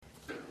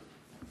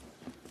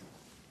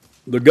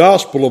The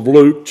Gospel of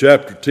Luke,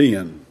 chapter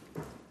 10.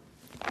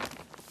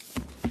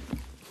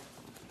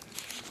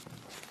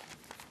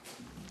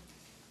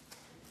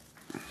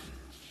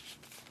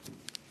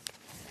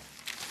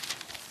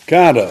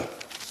 Kind of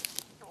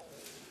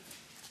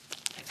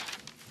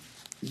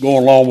going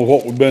along with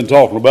what we've been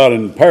talking about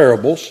in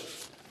parables.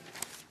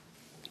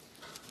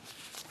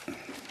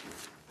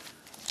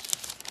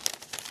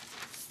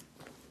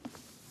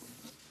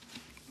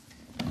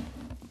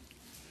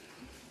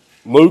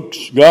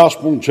 Luke's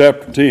Gospel,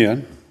 chapter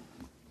 10.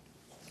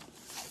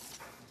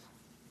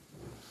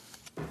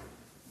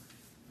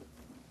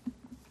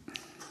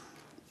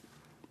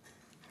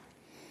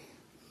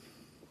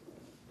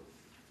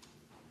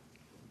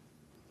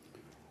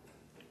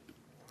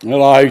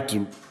 Well, I hate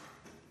to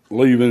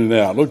leave in and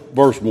out. Look at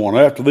verse 1.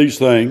 After these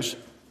things,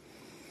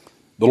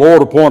 the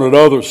Lord appointed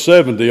others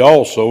 70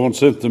 also, and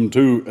sent them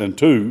two and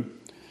two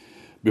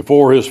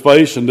before his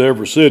face into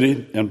every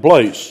city and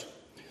place,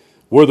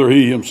 whither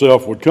he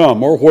himself would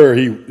come, or where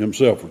he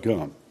himself would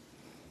come.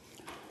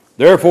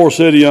 Therefore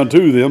said he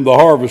unto them, the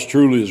harvest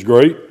truly is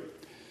great,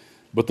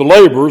 but the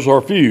laborers are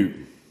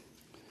few.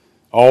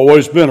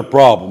 Always been a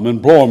problem,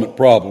 employment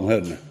problem,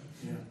 hasn't it?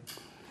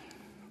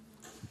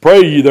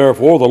 Pray ye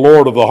therefore the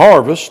Lord of the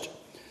harvest,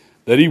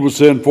 that he would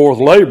send forth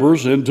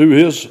laborers into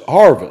his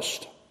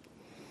harvest.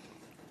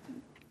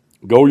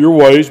 Go your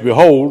ways,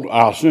 behold,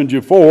 I'll send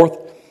you forth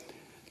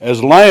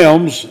as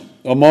lambs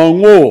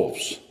among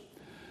wolves.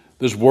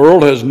 This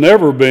world has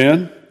never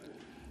been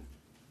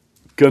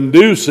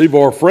conducive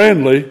or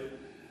friendly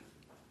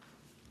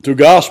to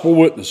gospel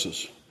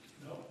witnesses.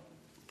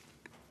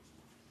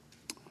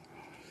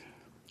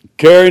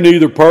 Carry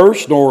neither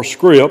purse, nor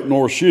scrip,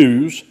 nor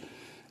shoes,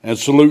 and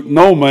salute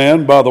no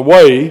man by the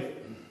way.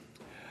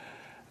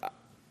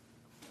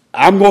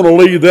 I'm going to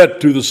leave that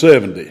to the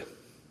 70.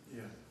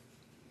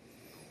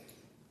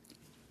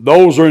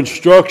 Those are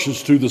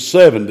instructions to the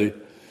 70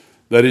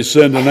 that he's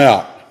sending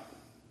out.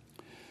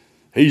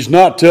 He's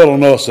not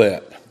telling us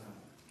that.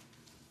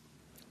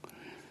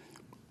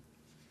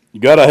 You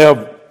got to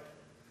have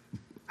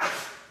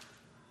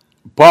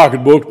a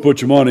pocketbook to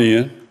put your money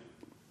in.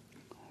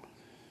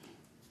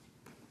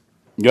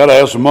 You got to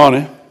have some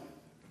money.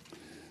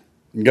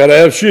 You got to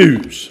have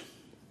shoes.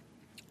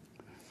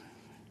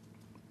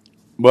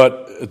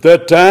 But at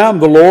that time,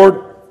 the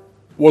Lord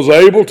was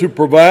able to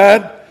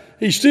provide.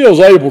 He still is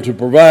able to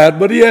provide,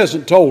 but he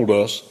hasn't told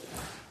us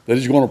that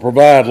he's going to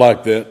provide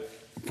like that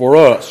for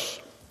us.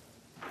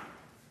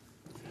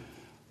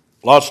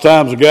 Lots of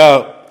times a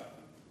guy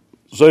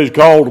says he's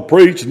called to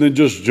preach and then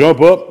just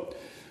jump up,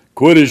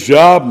 quit his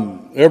job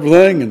and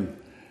everything, and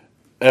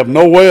have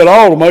no way at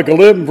all to make a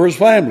living for his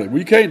family. Well,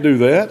 you can't do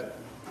that.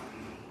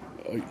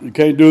 You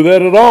can't do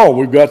that at all.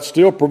 We've got to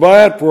still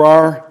provide for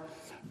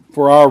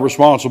our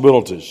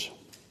responsibilities.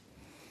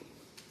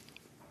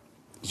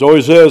 So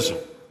he says,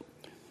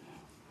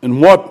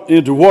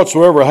 into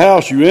whatsoever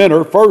house you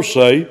enter, first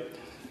say,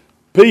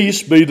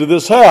 peace be to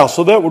this house.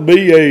 So that would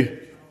be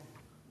a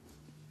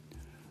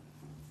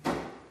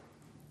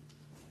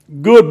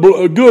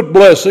good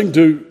blessing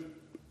to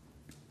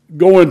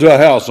go into a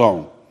house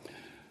on.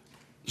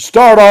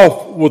 Start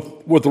off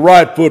with the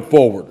right foot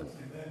forward.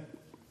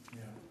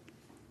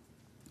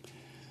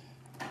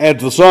 And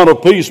the Son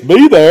of Peace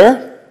be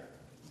there,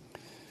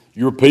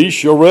 your peace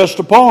shall rest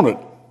upon it.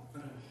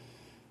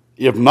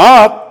 If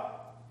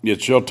not,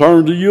 it shall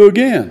turn to you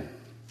again.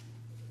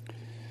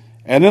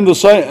 And in the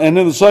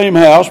same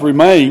house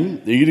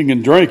remain, eating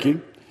and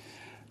drinking.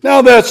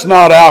 Now that's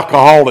not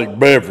alcoholic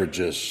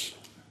beverages.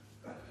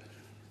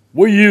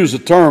 We use the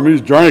term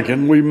he's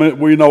drinking, we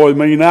know it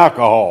means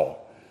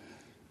alcohol.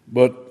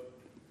 But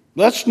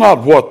that's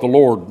not what the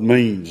Lord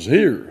means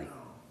here.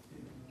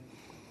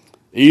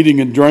 Eating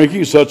and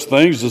drinking such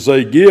things as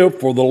they give,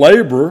 for the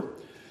laborer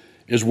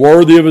is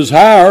worthy of his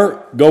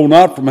hire, go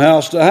not from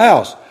house to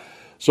house.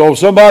 So if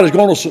somebody's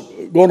going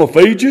to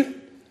feed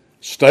you,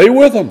 stay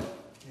with them.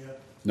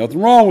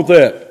 Nothing wrong with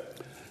that.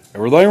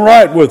 Everything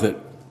right with it.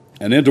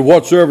 And into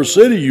whatsoever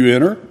city you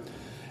enter,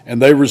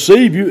 and they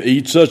receive you,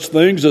 eat such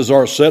things as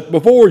are set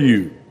before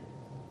you.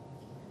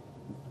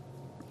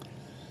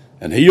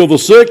 And heal the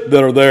sick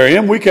that are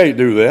therein. We can't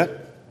do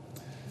that.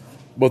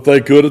 But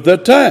they could at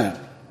that time.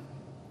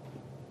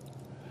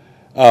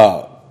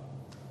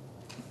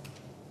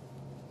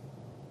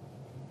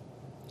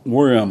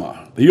 Where am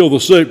I? Heal the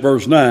sick,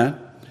 verse 9.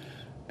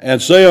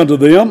 And say unto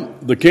them,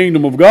 the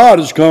kingdom of God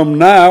is come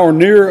nigh or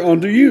near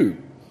unto you.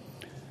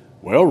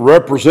 Well,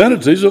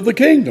 representatives of the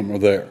kingdom are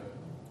there.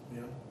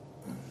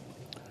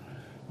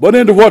 But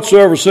into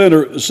whatsoever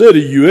city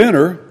you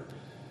enter,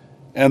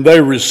 and they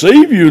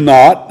receive you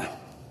not,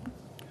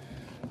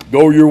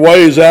 go your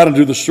ways out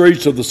into the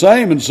streets of the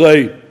same, and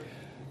say,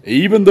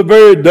 even the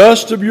very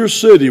dust of your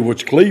city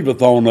which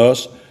cleaveth on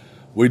us,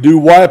 we do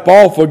wipe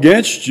off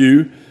against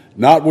you.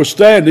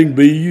 Notwithstanding,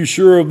 be you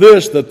sure of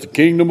this, that the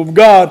kingdom of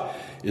God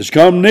is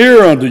come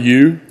near unto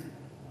you.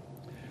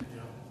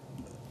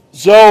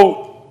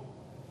 So,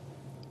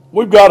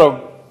 we've got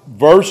a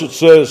verse that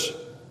says,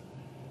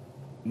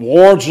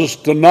 warns us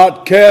to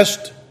not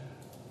cast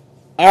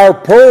our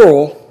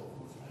pearl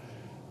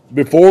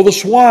before the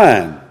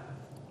swine.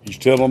 He's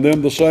telling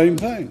them the same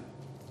thing.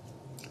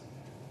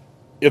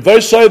 If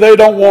they say they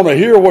don't want to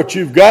hear what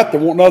you've got, they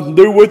want nothing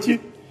to do with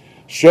you,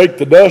 shake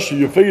the dust of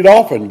your feet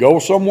off and go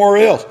somewhere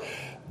else.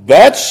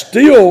 That's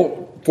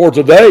still for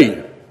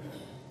today.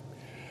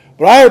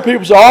 But I hear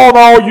people say, oh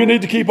no, you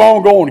need to keep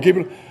on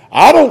going.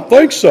 I don't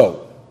think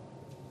so.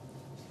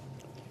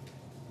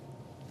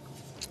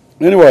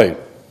 Anyway,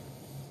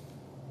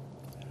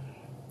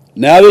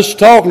 now this is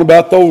talking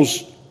about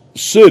those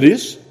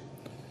cities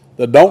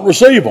that don't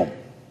receive them.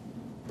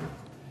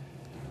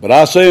 But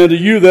I say unto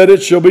you that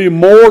it shall be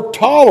more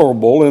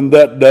tolerable in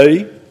that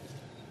day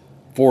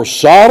for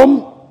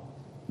Sodom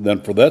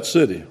than for that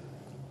city.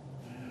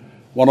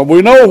 Well,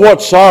 we know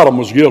what Sodom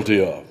was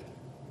guilty of.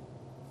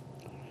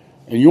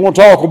 And you want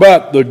to talk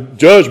about the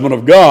judgment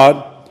of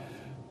God,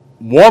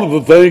 one of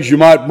the things you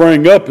might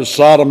bring up is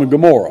Sodom and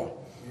Gomorrah.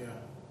 Yeah.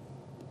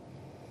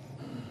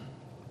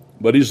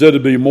 But he said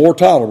it'd be more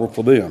tolerable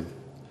for them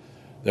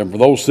than for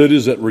those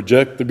cities that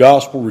reject the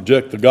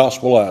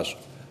gospel as.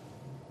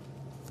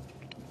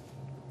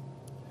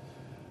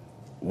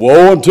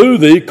 Woe unto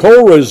thee,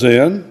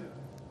 Chorazin!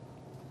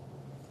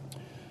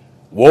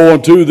 Woe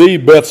unto thee,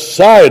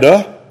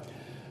 Bethsaida!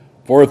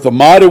 For if the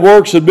mighty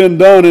works had been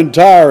done in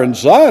Tyre and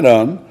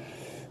Sidon,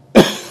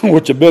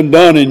 which have been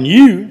done in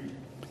you,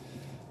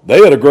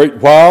 they had a great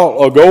while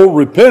ago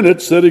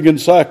repented, sitting in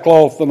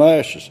sackcloth and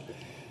ashes.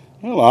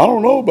 Well, I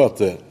don't know about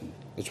that.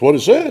 That's what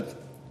it said.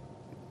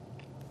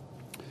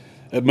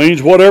 It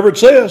means whatever it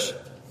says.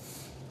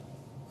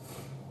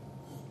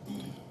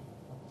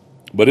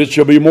 But it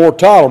shall be more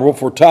tolerable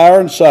for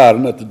Tyre and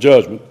Sidon at the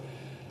judgment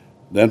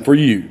than for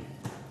you.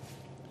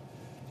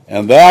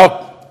 And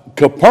thou,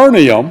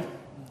 Capernaum,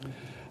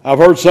 I've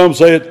heard some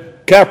say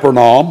it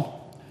Capernaum,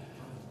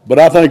 but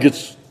I think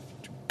it's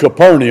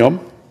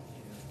Capernaum,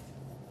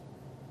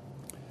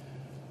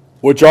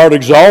 which art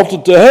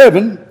exalted to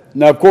heaven.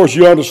 Now, of course,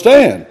 you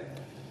understand,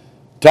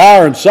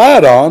 Tyre and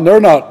Sidon, they're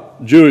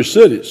not Jewish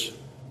cities.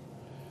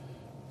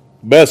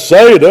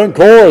 Bethsaida and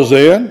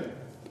Chorazin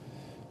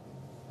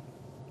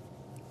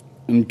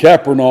and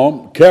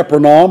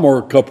Capernaum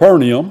or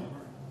Capernaum,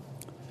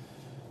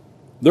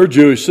 they're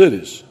Jewish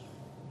cities.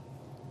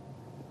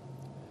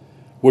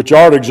 Which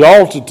art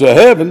exalted to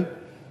heaven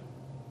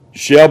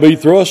shall be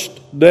thrust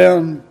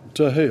down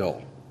to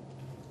hell.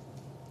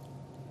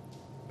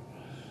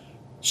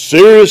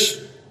 Serious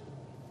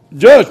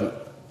judgment.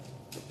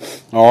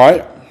 All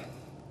right.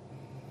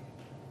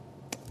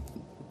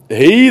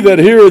 He that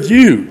heareth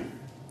you,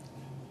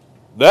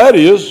 that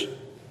is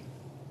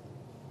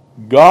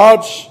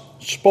God's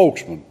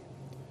spokesman.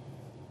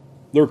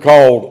 They're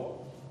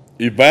called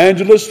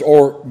evangelists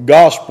or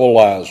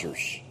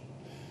gospelizers.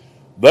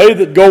 They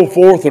that go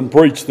forth and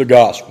preach the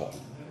gospel.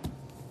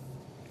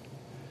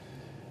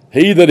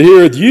 He that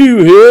heareth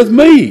you heareth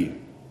me.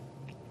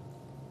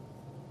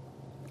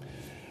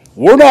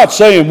 We're not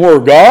saying we're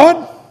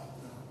God.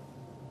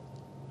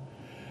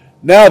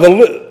 Now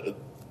the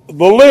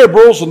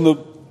liberals and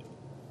the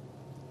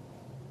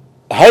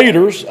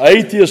haters,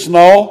 atheists and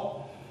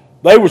all,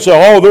 they would say,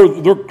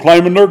 oh, they're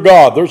claiming they're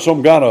God. They're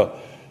some kind of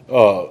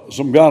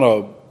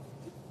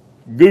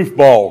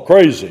goofball,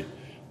 crazy.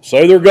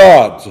 Say they're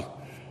gods.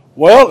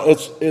 Well,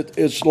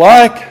 it's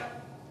like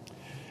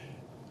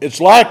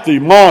the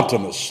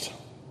Montanists.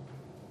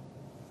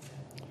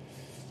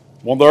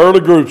 One of the early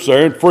groups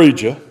there in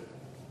Phrygia,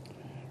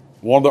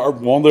 one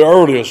of the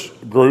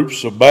earliest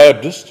groups of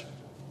Baptists,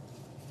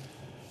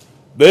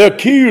 they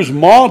accused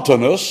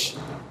Montanists,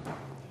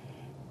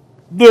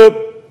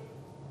 the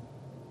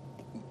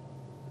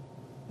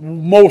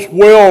most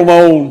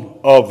well-known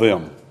of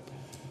them,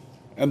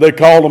 and they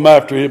called them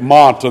after him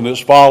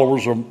Montanists,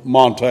 followers of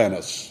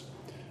Montanus,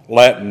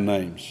 Latin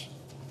names.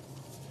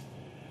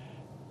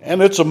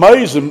 And it's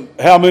amazing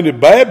how many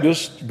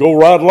Baptists go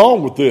right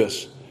along with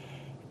this.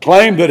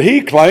 Claimed that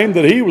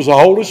he was the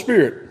Holy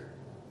Spirit.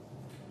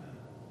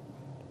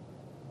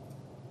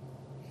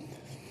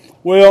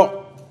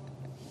 Well,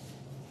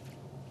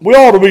 we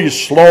ought to be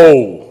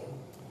slow,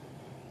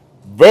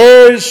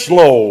 very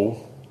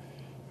slow,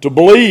 to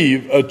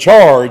believe a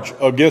charge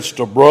against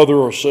a brother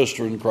or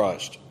sister in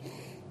Christ.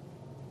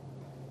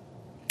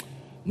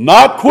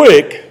 Not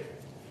quick,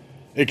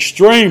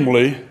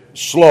 extremely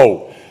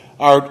slow.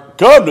 Our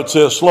covenant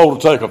says slow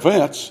to take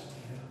offense.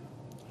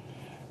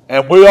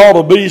 And we ought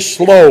to be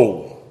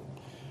slow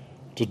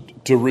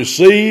to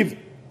receive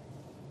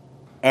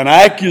an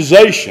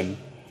accusation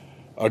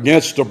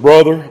against a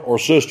brother or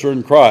sister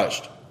in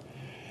Christ.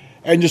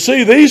 And you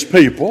see these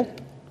people,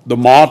 the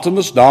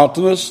Montanists,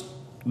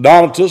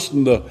 Donatists,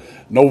 and the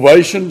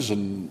Novatians,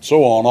 and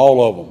so on,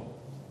 all of them,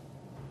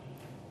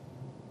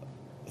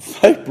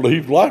 they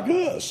believed like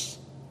us.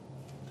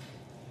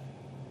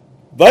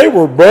 They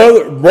were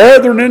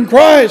brethren in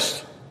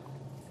Christ.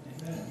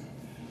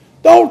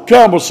 Don't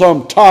come with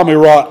some Tommy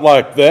rot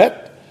like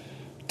that,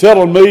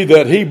 telling me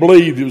that he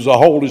believed he was the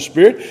Holy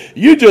Spirit.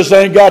 You just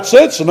ain't got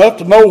sense enough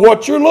to know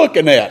what you're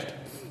looking at.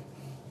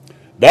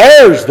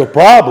 There's the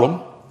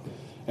problem.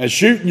 and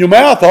shooting your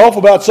mouth off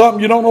about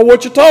something you don't know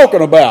what you're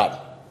talking about.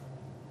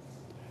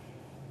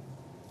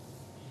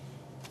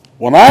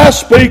 When I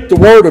speak the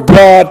Word of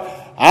God,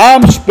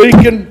 I'm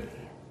speaking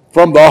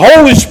from the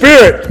Holy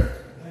Spirit.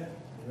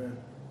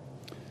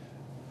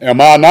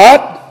 Am I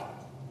not?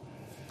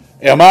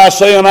 Am I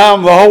saying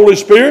I'm the Holy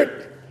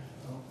Spirit?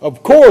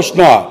 Of course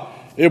not.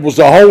 It was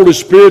the Holy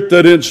Spirit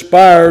that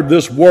inspired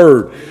this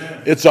Word.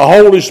 It's the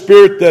Holy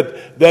Spirit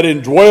that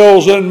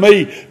indwells in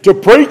me to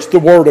preach the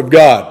Word of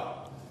God.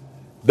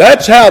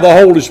 That's how the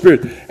Holy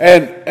Spirit.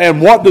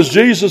 And what does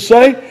Jesus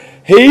say?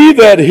 He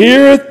that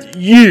heareth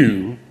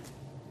you,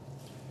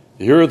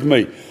 heareth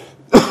me.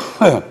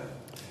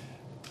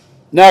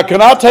 Now,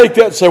 can I take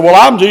that and say, well,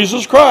 I'm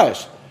Jesus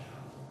Christ?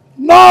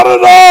 Not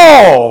at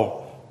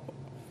all.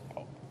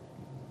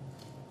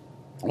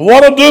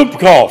 What a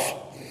Dubkov.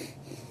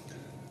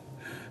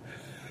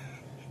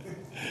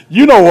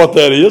 You know what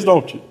that is,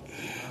 don't you?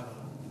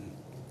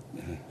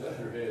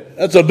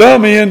 That's a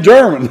dummy in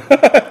German.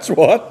 That's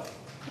what.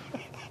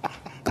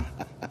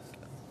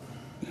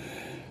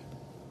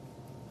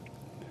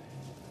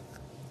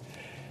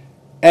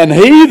 And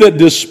he that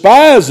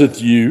despiseth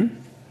you,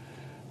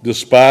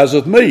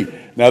 despiseth me.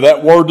 Now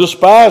that word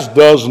despise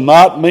does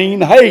not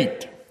mean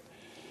hate.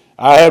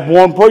 I had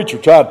one preacher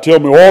try to tell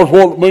me, oh, that's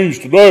what it means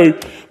today.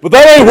 But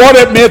that ain't what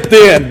it meant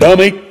then,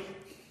 dummy.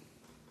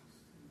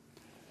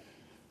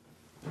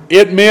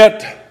 It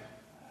meant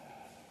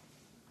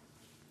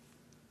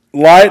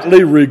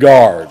lightly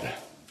regard.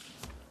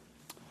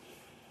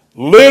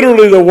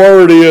 Literally the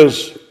word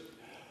is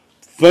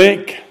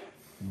think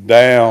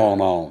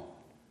down on.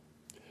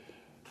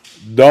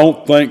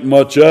 Don't think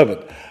much of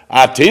it.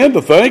 I tend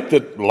to think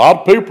that a lot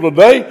of people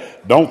today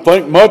don't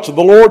think much of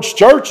the Lord's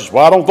churches.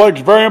 Well, I don't think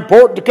it's very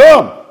important to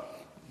come.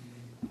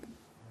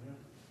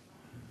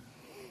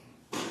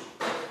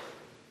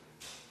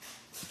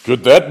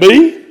 Could that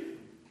be?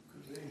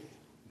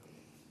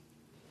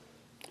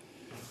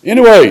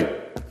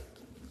 Anyway,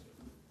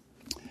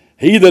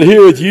 he that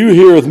heareth you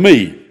heareth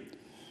me.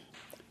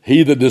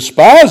 He that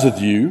despiseth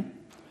you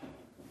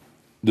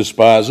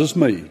despises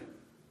me.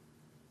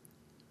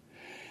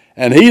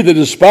 And he that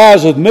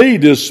despiseth me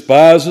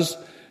despises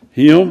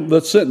him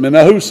that sent me.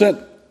 Now, who sent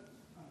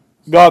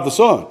God the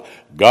Son?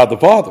 God the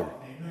Father.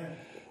 Amen.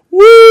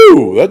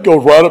 Woo! That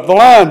goes right up the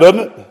line, doesn't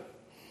it?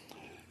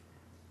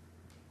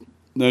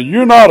 Now,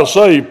 you're not a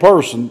saved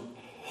person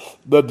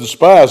that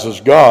despises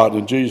God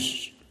and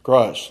Jesus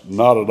Christ.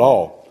 Not at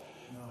all.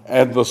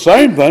 And the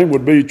same thing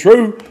would be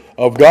true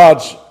of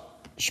God's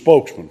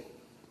spokesman.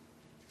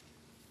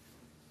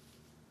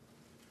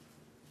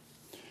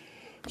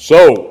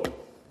 So,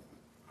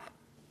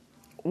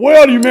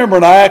 well, do you remember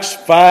in Acts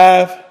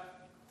 5,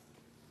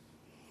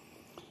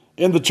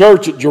 in the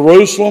church at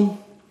Jerusalem,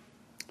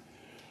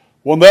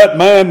 when that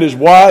man and his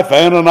wife,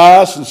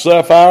 Ananias and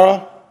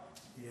Sapphira,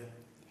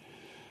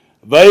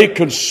 they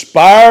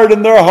conspired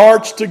in their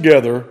hearts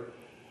together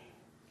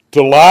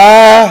to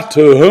lie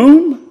to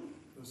whom?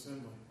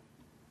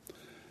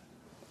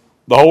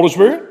 The Holy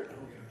Spirit?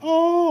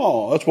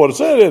 Oh, that's what it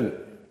said, isn't it?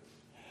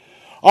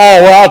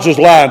 Oh, well, I was just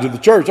lying to the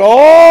church.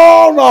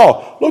 Oh,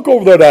 no. Look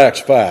over there to Acts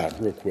 5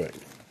 real quick.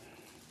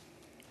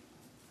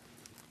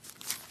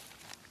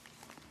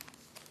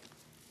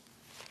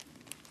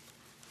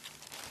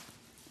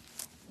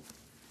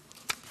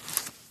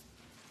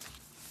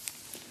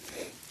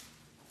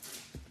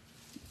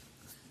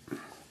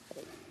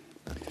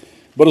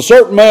 But a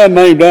certain man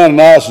named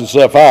Ananias and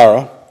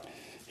Sapphira,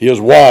 his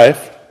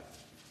wife,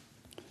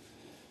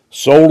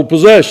 sold a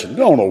possession.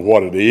 Don't know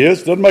what it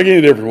is. Doesn't make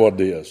any difference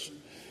what it is.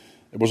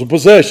 It was a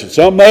possession,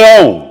 something they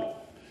owned.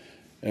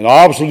 And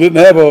obviously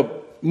didn't have a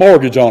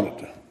mortgage on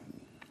it.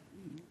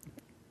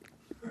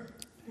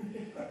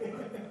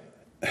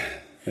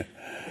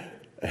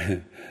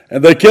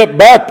 And they kept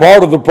back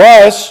part of the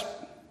price.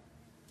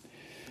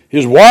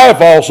 His wife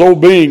also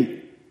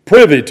being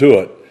privy to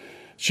it.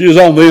 She is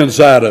on the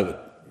inside of it.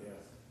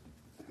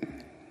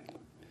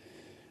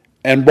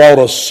 And brought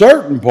a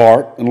certain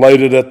part and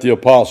laid it at the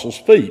apostles'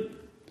 feet.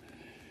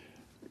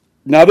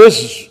 Now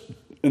this is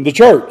in the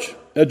church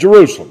at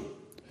Jerusalem.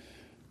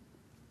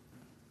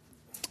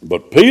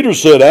 But Peter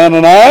said,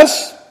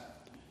 Ananias,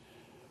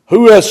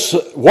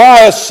 why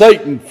has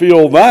Satan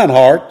filled thine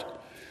heart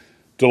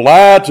to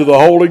lie to the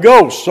Holy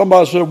Ghost?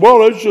 Somebody said,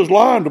 well, it's just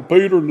lying to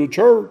Peter and the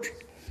church.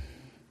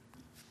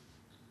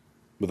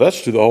 But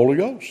that's to the Holy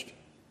Ghost.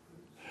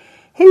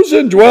 Who's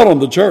indwelling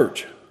the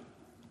church?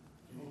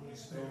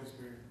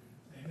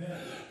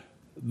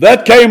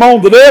 That came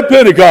on the day of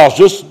Pentecost,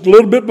 just a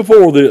little bit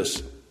before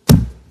this.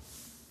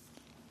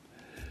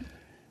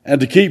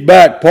 And to keep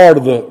back part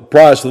of the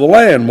price of the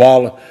land,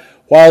 while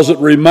it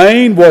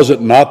remained, was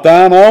it not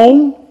thine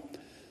own?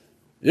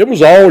 It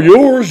was all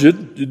yours.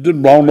 It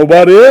didn't belong to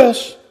nobody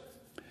else.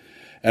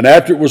 And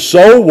after it was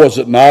sold, was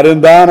it not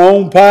in thine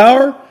own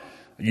power?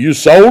 You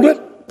sold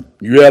it.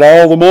 You had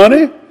all the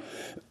money.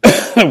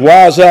 Why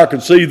hast thou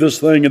conceived this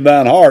thing in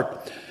thine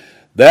heart?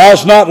 Thou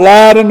hast not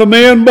lied unto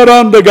men, but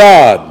unto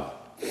God.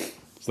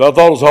 So I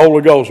thought it was the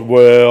Holy Ghost.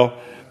 Well,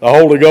 the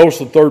Holy Ghost,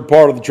 the third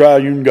part of the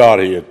triune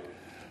Godhead.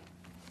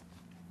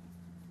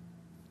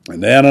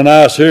 And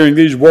Ananias, hearing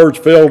these words,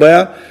 fell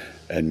down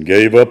and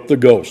gave up the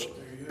ghost.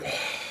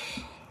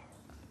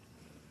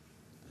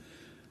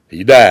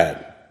 He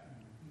died.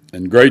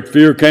 And great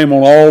fear came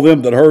on all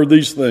them that heard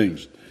these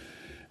things.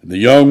 And the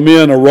young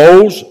men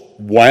arose,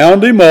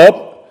 wound him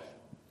up,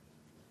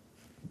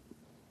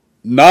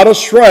 not a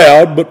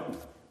shroud, but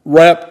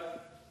wrapped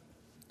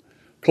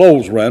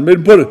clothes around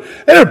him. They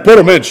didn't put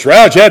him in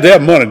shrouds. You had to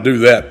have money to do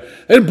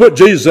that. They didn't put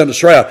Jesus in a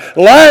shroud.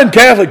 Lion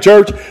Catholic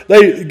Church,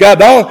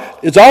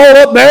 it's all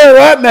up there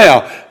right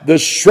now. The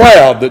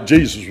shroud that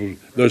Jesus was,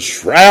 the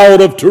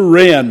shroud of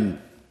Turin.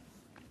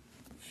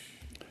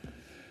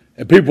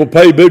 And people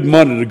pay big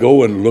money to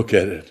go and look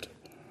at it.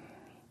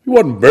 He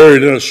wasn't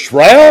buried in a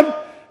shroud.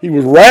 He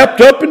was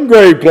wrapped up in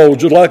grave clothes,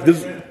 just like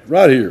this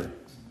right here.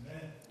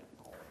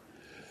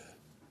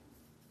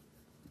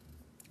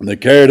 And they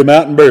carried him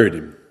out and buried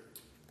him.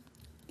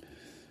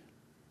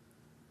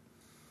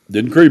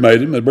 Didn't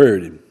cremate him, they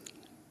buried him.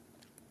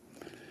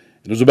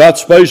 It was about the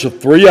space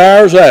of 3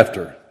 hours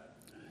after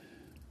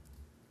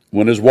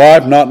when his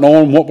wife, not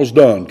knowing what was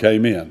done,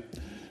 came in.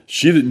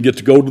 She didn't get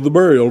to go to the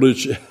burial, did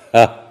she?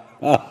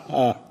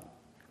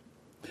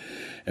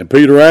 And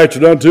Peter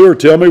answered unto her,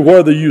 tell me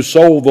whether you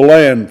sold the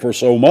land for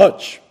so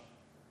much.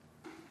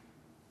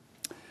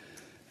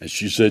 And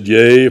she said,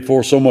 yea,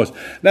 for so much.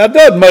 Now, it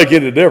doesn't make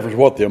any difference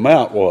what the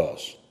amount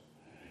was.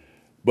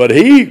 But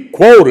he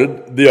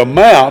quoted the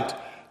amount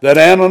that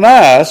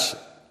Ananias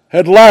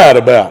had lied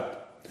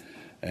about.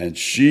 And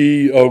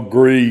she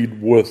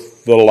agreed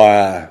with the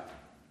lie.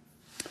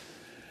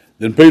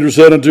 Then Peter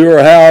said unto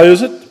her, how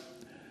is it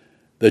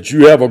that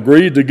you have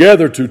agreed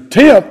together to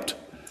tempt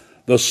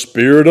the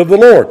Spirit of the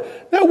Lord?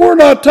 Now, we're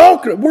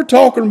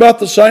talking about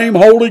the same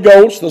Holy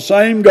Ghost, the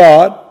same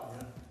God.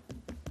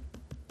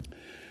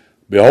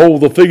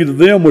 Behold, the feet of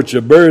them which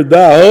have buried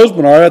thy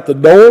husband are at the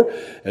door,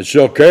 and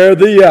shall carry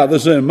thee out. They're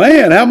saying,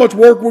 man, how much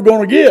work we're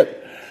going to get?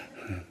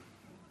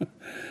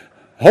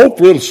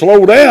 Hopefully it'll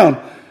slow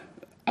down.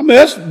 I mean,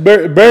 that's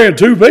burying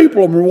two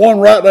people,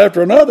 one right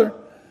after another.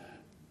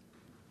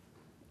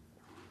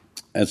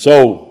 And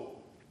so,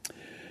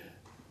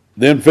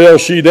 then fell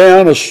she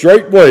down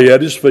straightway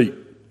at his feet.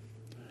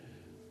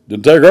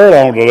 Didn't take her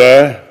long to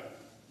die.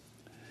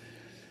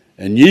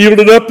 And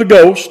yielded up the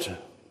ghost.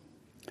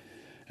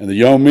 And the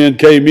young men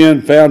came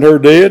in, found her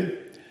dead,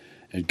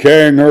 and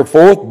carrying her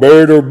forth,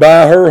 buried her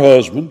by her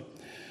husband.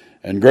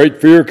 And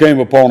great fear came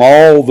upon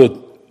all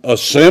the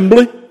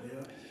assembly,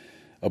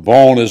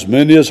 upon as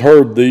many as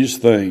heard these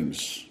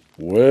things.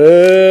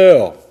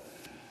 Well,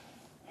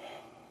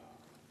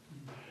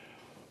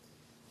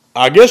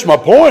 I guess my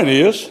point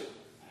is,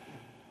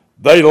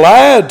 they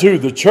lied to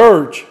the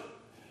church,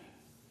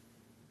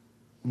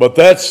 but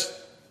that's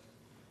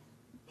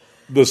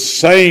the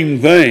same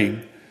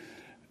thing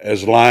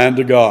as lying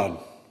to God.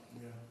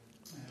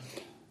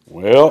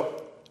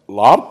 Well, a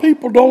lot of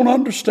people don't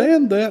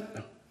understand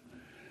that,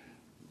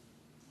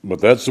 but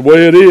that's the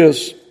way it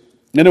is.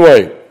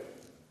 Anyway,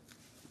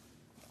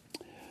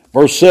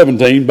 verse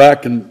 17,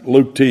 back in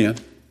Luke 10.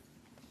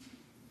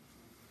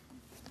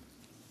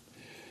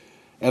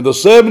 And the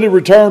 70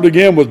 returned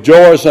again with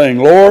joy, saying,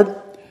 Lord,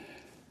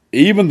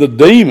 even the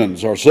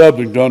demons are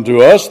subject unto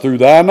us through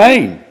thy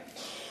name.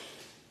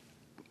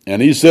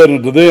 And he said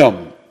unto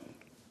them,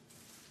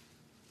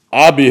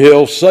 I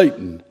beheld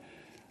Satan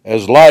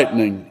as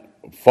lightning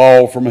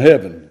fall from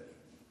heaven.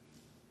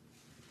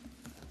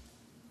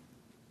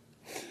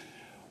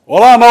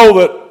 Well, I know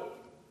that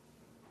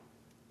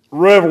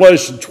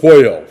Revelation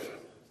 12,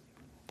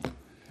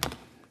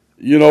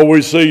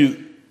 we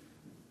see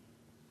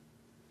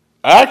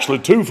actually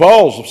two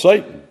falls of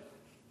Satan.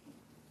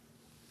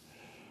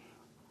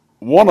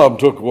 One of them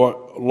took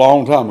a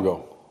long time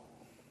ago.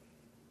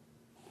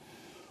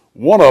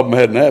 One of them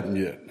hadn't happened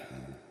yet.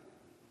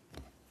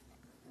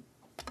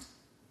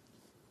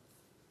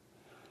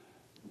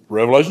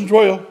 Revelation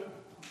 12.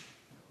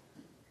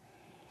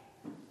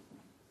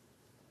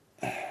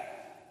 A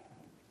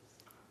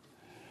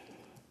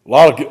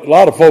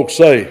lot of folks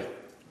say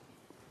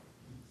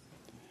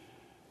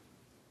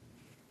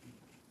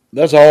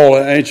that's all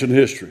ancient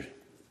history.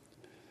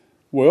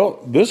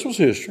 Well, this was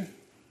history.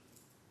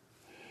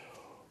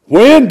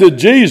 When did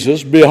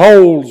Jesus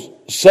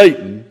behold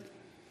Satan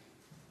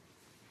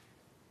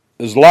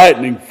as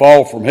lightning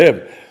fall from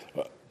heaven?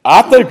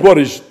 I think what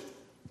he's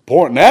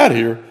pointing out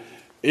here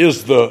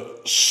is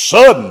the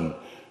sudden,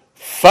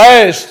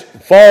 fast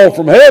fall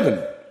from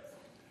heaven.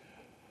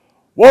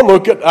 Well,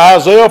 look at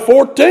Isaiah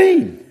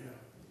 14,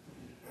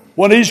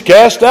 when he's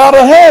cast out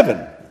of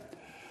heaven.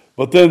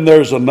 But then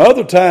there's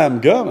another time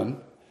coming,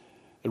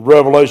 that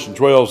Revelation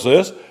 12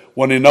 says,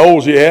 when he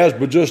knows he has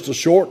but just a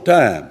short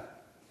time,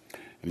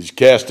 and he's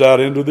cast out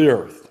into the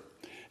earth.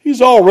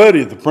 He's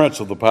already the prince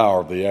of the power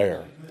of the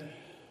air.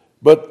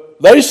 But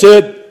they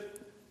said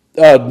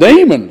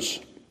demons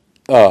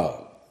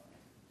are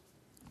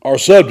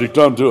subject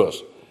unto us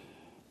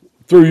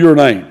through your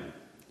name.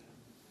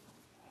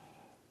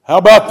 How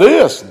about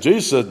this?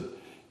 Jesus said,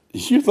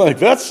 you think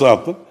that's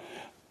something?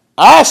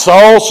 I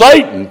saw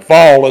Satan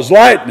fall as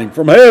lightning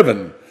from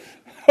heaven.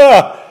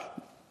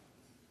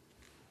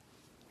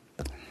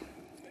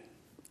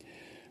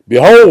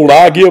 Behold,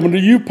 I give unto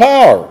you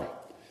power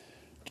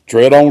to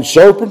tread on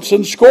serpents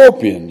and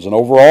scorpions, and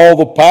over all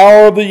the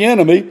power of the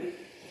enemy,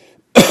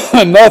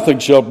 and nothing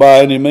shall by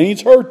any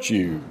means hurt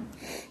you.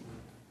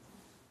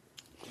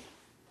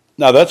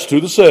 Now that's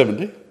to the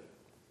 70.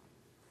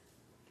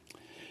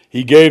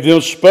 He gave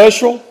them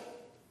special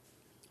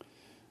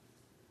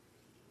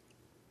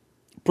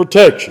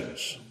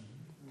protections,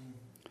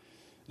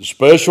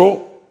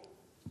 special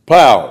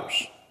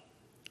powers.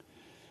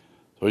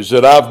 So he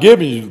said, I've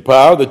given you the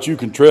power that you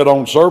can tread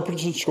on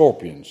serpents and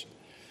scorpions.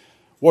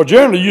 Well,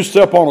 generally, you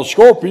step on a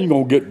scorpion, you're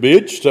going to get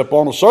bit. You step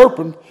on a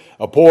serpent,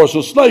 a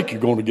poisonous snake, you're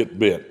going to get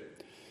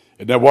bit.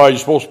 Isn't that why you're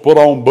supposed to put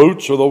on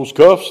boots or those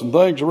cuffs and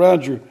things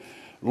around your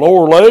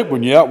lower leg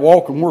when you're out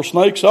walking where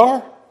snakes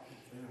are?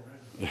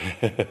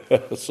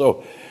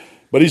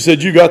 But he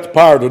said, you got the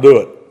power to do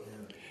it.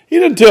 He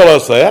didn't tell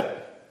us that.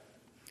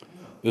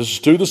 This is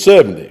to the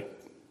 70.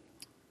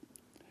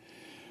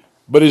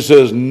 But he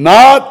says,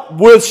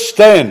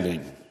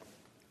 notwithstanding,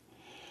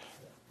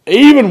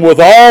 even with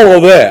all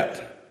of that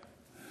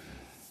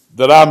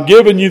I'm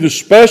giving you the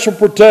special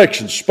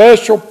protection,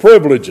 special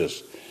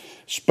privileges,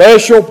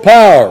 special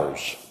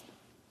powers,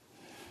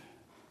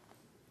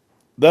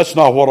 that's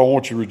not what I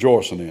want you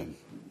rejoicing in.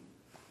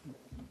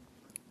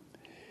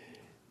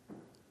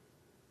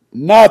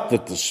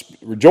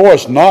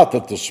 Rejoice not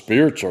that the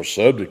spirits are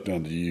subject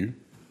unto you,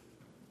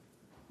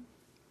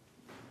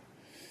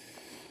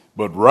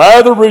 but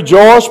rather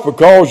rejoice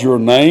because your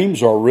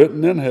names are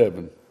written in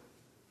heaven.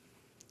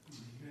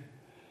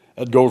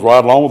 That goes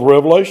right along with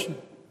Revelation.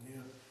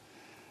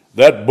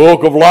 That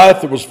book of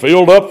life that was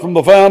filled up from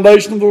the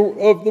foundation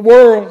of the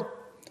world.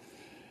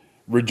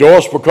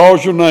 Rejoice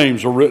because your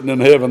names are written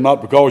in heaven,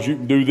 not because you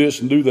can do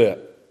this and do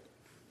that.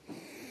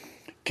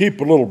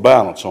 Keep a little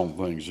balance on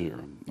things here.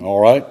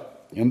 All right?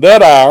 In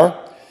that hour,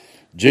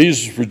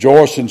 Jesus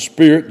rejoiced in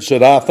spirit and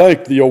said, I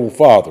thank thee, O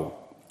Father,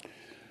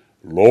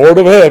 Lord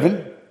of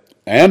heaven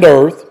and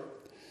earth,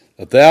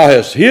 that thou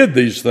hast hid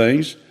these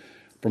things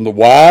from the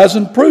wise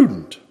and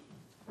prudent,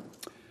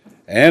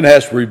 and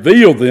hast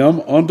revealed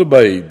them unto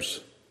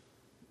babes.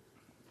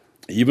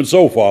 Even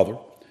so, Father,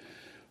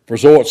 for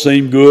so it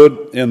seemed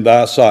good in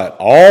thy sight.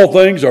 All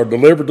things are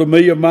delivered to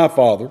me of my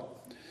Father,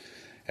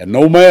 and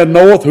no man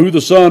knoweth who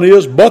the Son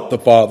is but the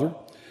Father,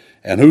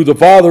 and who the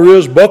Father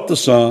is but the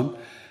Son,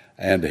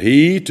 and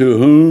he to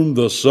whom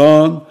the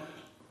Son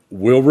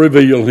will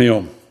reveal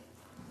him.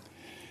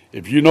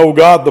 If you know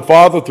God the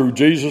Father through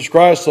Jesus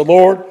Christ the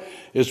Lord,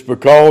 it's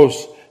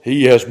because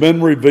he has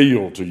been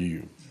revealed to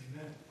you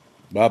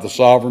by the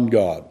sovereign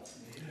God.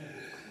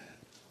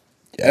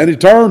 And he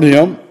turned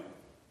him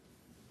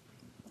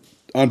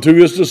unto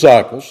his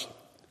disciples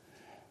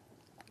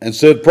and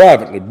said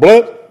privately,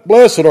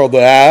 Blessed are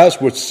the eyes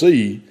which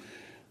see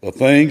the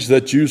things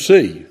that you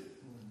see.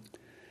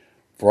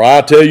 For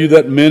I tell you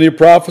that many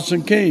prophets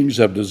and kings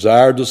have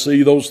desired to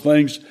see those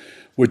things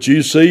which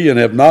you see and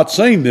have not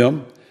seen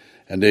them,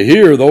 and to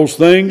hear those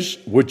things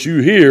which you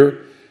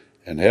hear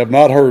and have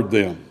not heard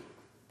them.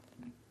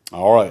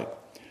 All right.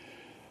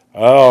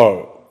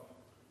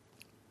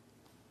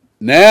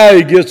 Now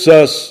he gets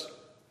us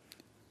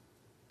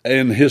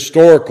an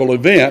historical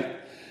event.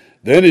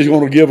 Then he's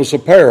going to give us a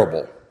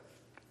parable.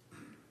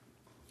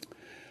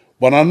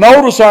 But I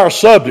notice our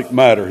subject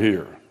matter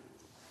here.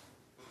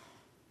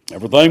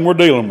 Everything we're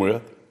dealing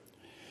with.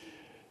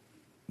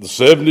 The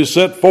 70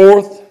 sent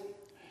forth.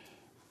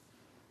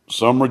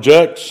 Some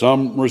reject,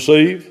 some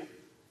receive.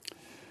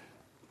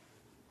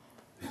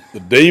 The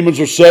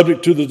demons are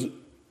subject to the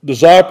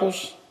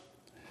disciples.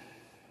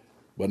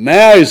 But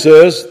now he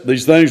says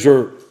these things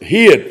are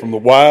hid from the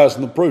wise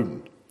and the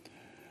prudent.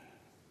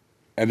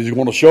 And he's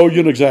going to show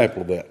you an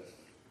example of that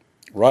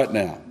right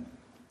now.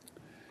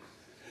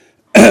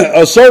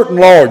 A certain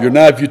lawyer.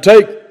 Now, if you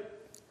take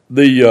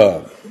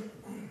the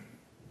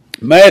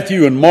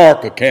Matthew and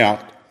Mark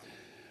account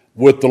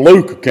with the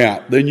Luke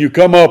account, then you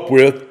come up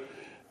with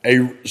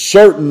a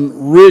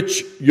certain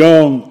rich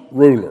young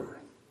ruler.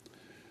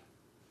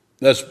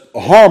 That's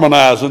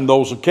harmonizing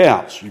those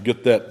accounts. You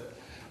get that,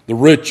 the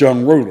rich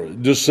young ruler.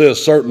 It just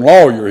says certain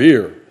lawyer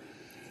here.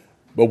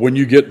 But when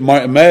you get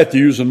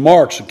Matthew's and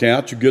Mark's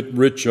account, you get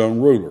rich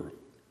young ruler.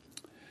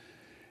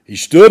 He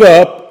stood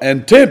up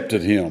and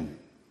tempted him,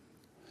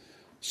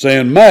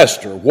 saying,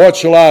 Master, what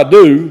shall I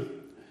do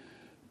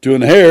to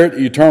inherit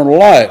eternal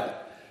life?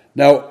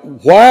 Now,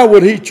 why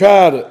would he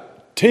try to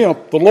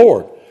tempt the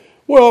Lord?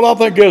 Well, I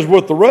think as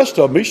with the rest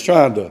of them, he's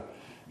trying to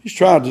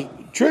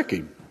trick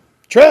him,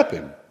 trap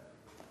him.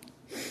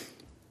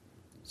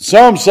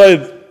 Some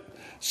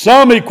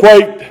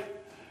equate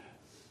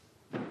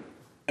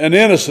an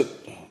innocent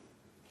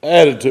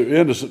attitude,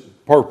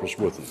 innocent purpose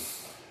with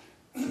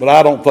him. But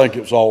I don't think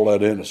it's all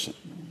that innocent.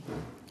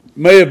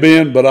 May have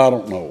been, but I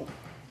don't know.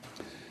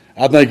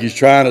 I think he's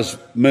trying, as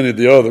many of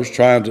the others,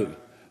 trying to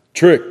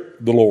trick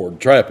the Lord,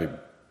 trap him.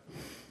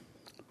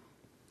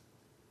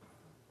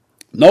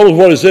 Notice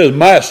what it says,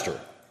 Master.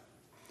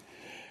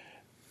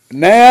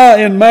 Now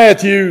in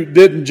Matthew,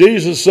 didn't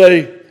Jesus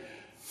say,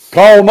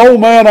 call no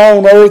man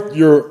on earth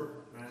your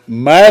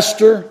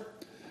master,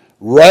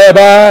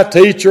 rabbi,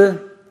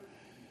 teacher,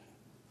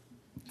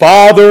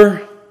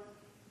 father?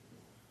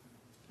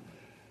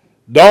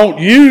 Don't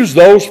use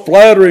those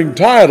flattering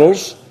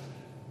titles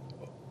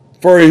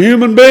for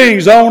human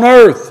beings on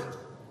earth.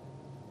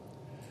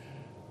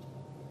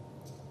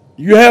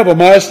 You have a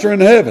master in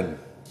heaven.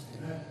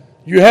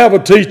 You have a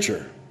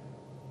teacher.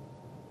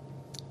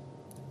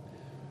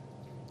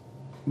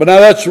 But now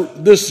that's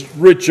this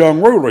rich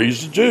young ruler.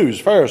 He's a Jew,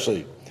 he's a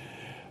Pharisee.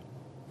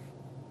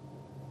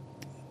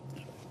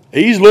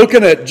 He's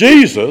looking at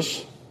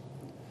Jesus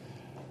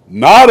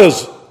not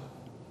as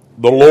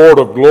the Lord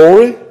of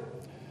glory,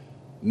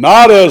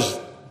 not as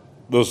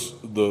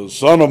the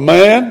Son of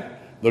Man,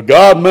 the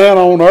God-man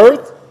on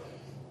earth.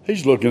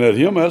 He's looking at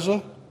him as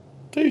a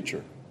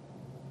teacher.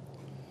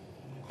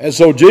 And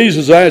so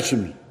Jesus answered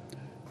him.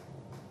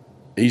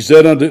 He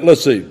said unto,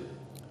 let's see,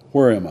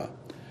 where am I?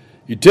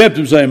 He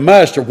tempted him, saying,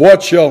 Master,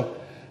 what shall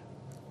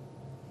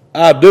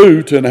I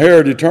do to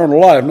inherit eternal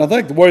life? And I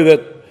think the way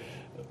that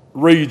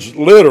reads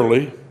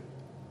literally,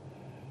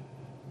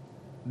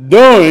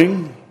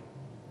 doing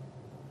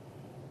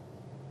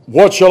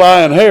what shall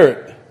I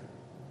inherit?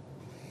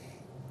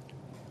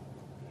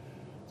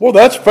 Well,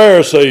 that's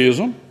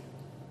Pharisaism.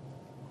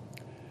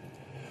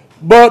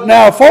 But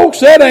now, folks,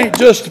 that ain't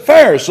just the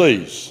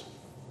Pharisees.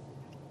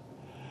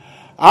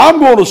 I'm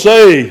going to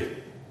say,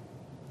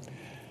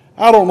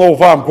 I don't know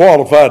if I'm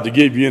qualified to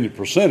give you any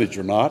percentage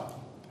or not,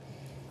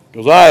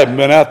 because I haven't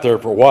been out there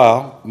for a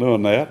while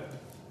doing that.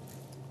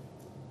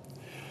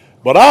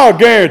 But I'll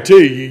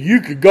guarantee you,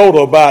 you could go to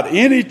about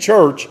any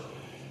church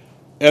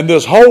in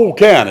this whole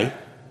county,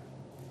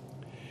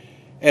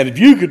 and if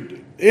you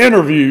could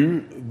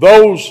interview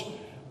those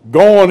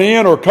going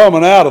in or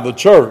coming out of the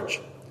church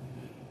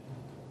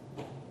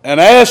and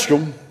ask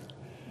them,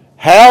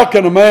 how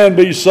can a man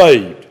be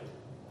saved?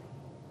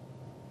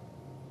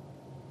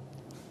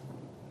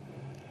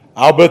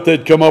 I'll bet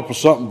they'd come up with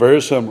something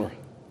very similar.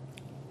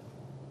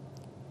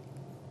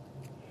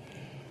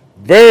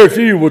 Very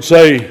few would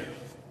say,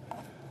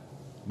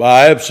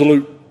 by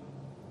absolute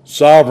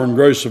sovereign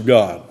grace of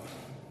God,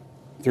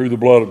 through the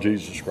blood of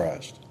Jesus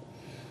Christ.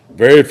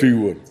 Very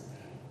few would.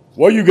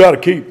 Well, you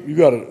got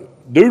to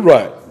do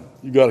right.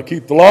 You got to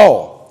keep the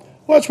law.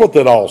 Well, that's what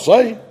they'd all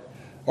say,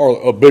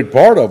 or a big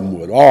part of them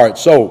would. All right,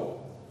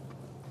 so,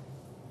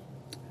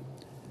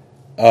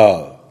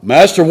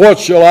 Master, what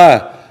shall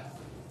I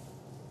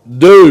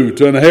do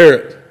to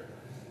inherit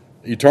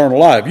eternal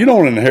life? You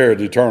don't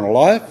inherit eternal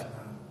life.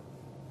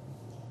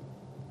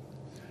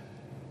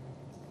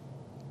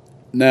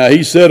 Now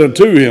he said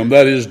unto him,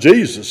 that is,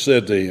 Jesus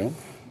said to him,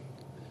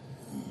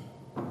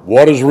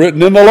 what is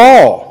written in the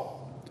law?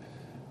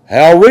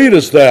 How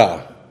readest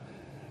thou?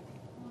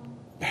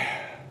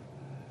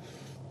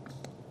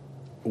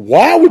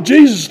 Why would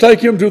Jesus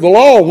take him to the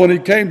law when he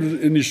came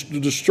and he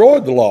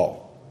destroyed the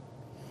law?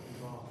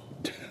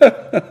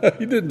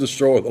 He didn't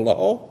destroy the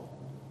law.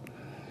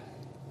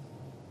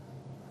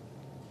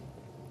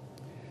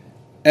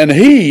 And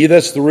he,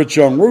 that's the rich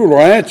young ruler,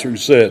 answering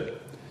said,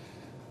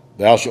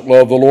 thou shalt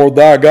love the Lord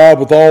thy God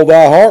with all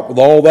thy heart, with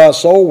all thy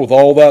soul, with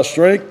all thy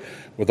strength,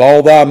 with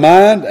all thy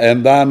mind,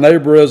 and thy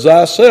neighbor as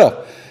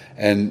thyself.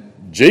 And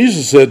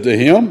Jesus said to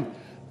him,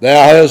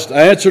 thou hast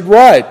answered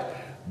right.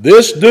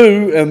 This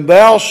do, and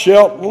thou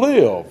shalt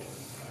live.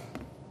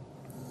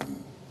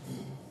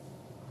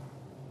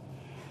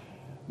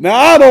 Now,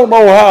 I don't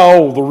know how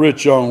old the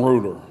rich young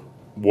ruler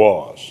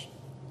was.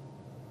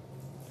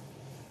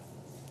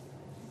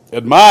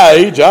 At my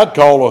age, I'd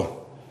call a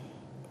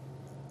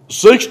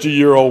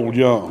 60-year-old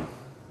young.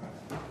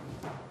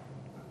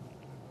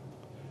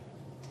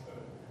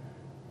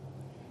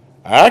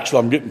 Actually,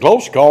 I'm getting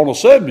close to calling a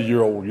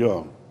 70-year-old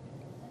young.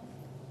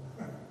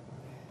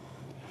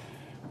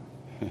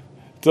 Is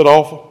that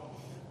awful?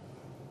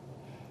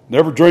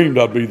 Never dreamed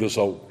I'd be this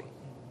old.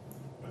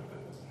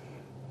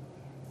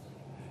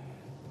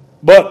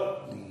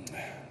 But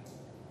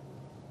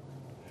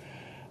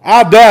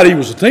I doubt he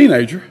was a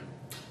teenager.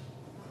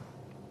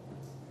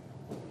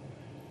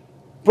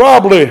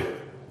 Probably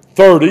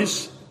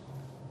 30s.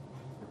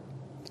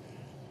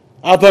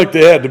 I think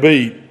they had to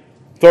be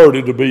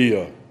 30 to be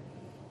a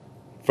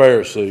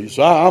Pharisee.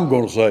 So I'm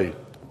going to say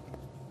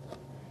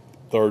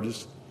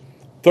 30s.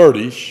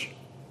 30s.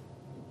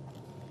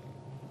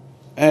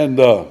 And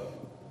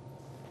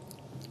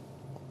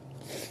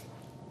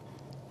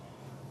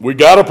we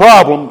got a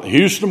problem.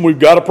 Houston, we've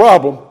got a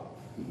problem.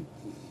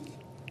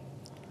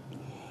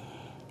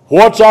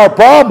 What's our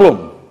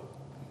problem?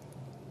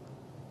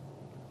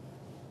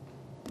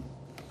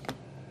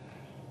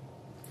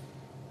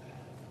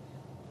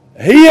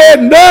 He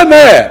hadn't done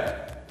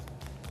that.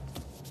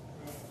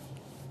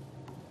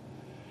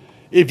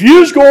 If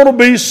you're going to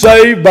be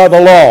saved by the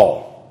law,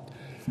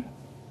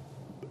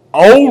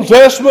 Old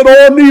Testament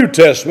or New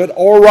Testament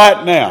or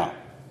right now,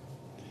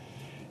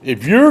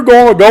 if you're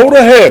going to go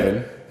to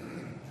heaven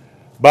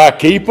by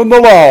keeping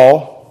the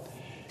law,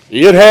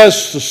 it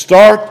has to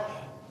start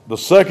the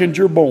second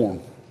you're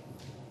born.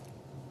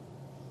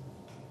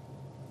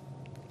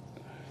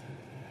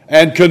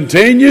 and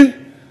continue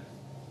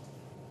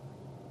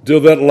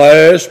till that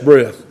last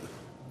breath.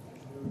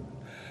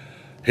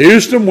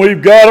 Houston,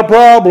 we've got a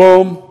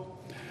problem.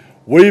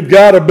 We've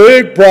got a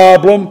big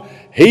problem.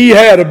 He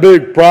had a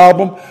big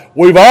problem.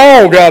 We've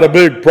all got a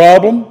big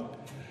problem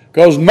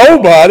because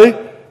nobody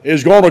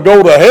is going to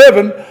go to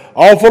heaven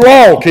off of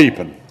law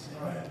keeping.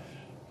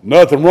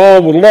 Nothing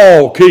wrong with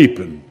law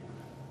keeping.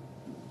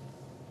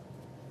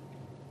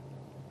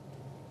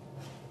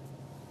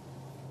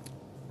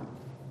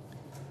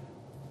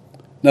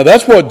 Now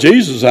that's what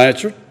Jesus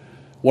answered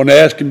when they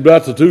asked him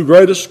about the two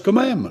greatest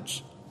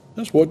commandments.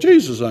 That's what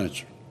Jesus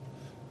answered.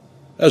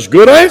 That's a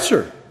good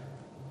answer.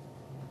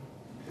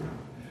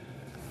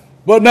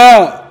 But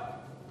now,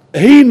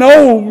 he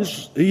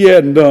knows he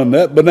hadn't done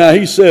that, but now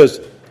he says,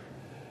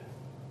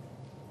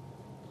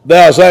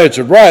 thou hast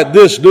answered right,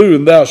 this do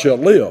and thou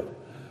shalt live.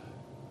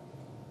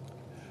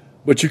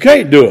 But you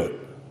can't do it.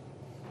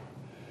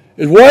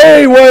 It's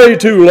way, way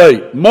too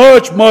late.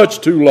 Much, much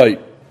too late.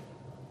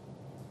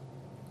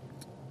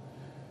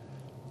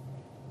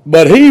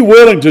 But he,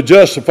 willing to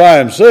justify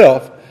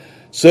himself,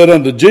 said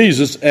unto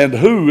Jesus, and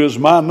who is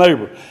my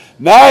neighbor?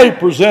 Now he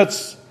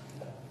presents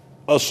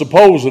a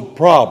supposed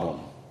problem.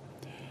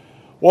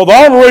 Well, the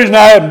only reason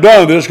I haven't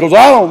done this is because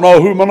I don't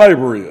know who my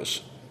neighbor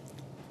is.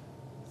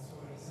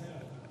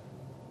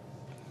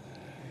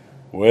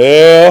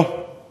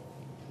 Well,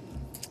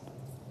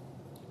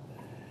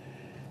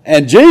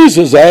 and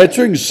Jesus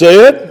answering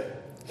said,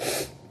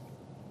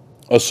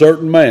 a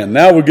certain man.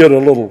 Now we get a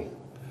little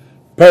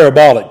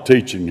parabolic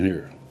teaching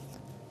here.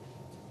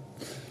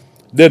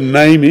 Didn't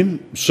name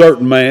him,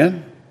 certain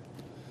man.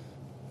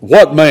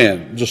 What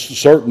man? Just a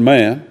certain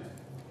man.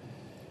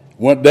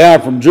 Went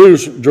down from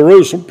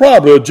Jerusalem,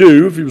 probably a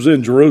Jew if he was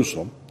in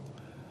Jerusalem.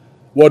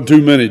 Wasn't too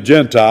many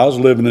Gentiles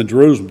living in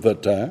Jerusalem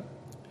at that time.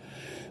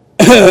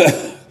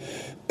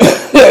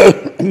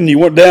 He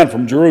went down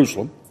from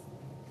Jerusalem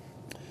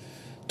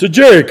to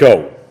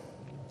Jericho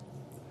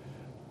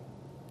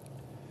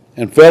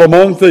and fell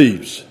among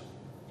thieves,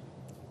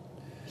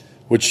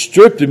 which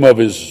stripped him of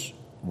his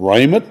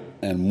raiment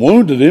and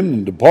wounded him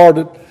and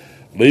departed,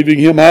 leaving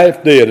him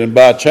half dead. And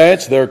by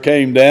chance there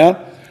came down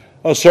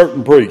a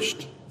certain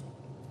priest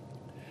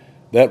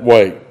that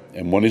way.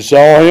 And when he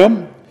saw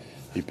him,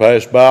 he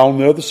passed by on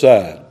the other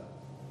side.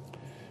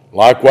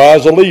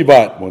 Likewise a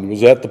Levite, when he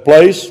was at the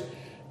place,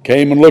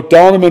 came and looked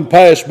on him and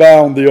passed by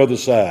on the other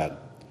side.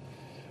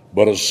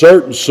 But a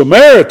certain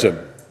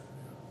Samaritan,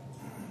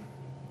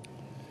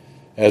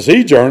 as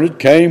he journeyed,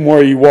 came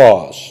where he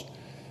was.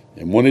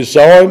 And when he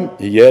saw him,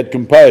 he had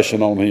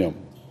compassion on him,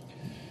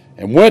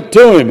 and went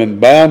to him and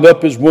bound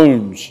up his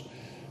wounds,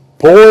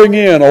 pouring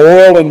in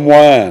oil and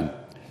wine,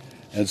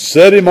 and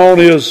set him on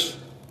his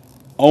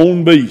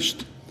own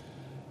beast,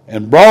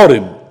 and brought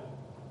him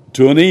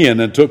to an inn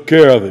and took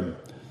care of him.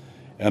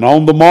 And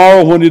on the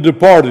morrow when he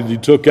departed, he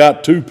took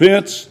out 2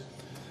 pence,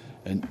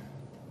 and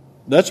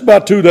that's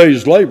about 2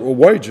 days' labor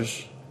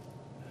wages,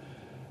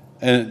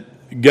 and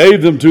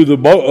gave them to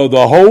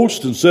the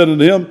host, and said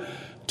unto him,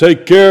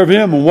 take care of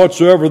him, and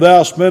whatsoever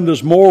thou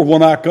spendest more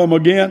when I come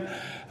again,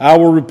 I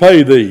will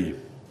repay thee.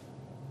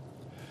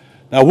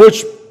 Now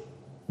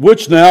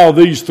which now of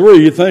these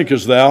 3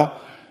 thinkest thou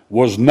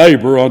was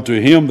neighbor unto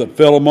him that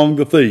fell among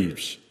the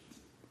thieves?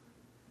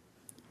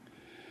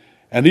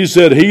 And he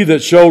said, he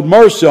that showed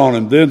mercy on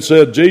him. Then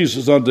said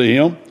Jesus unto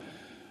him,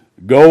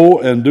 go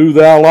and do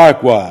thou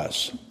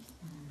likewise.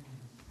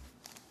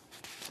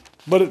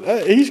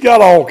 But he's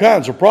got all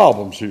kinds of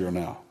problems here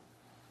now.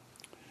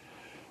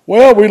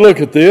 Well, we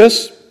look at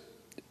this.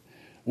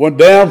 Went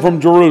down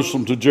from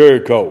Jerusalem to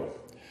Jericho.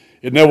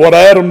 Isn't that what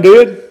Adam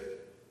did?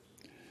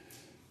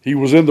 He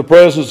was in the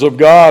presence of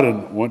God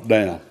and went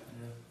down.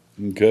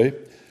 Okay?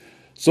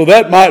 So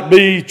that might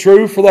be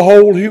true for the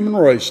whole human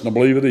race, and I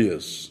believe it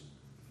is.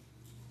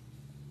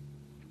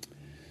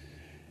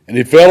 And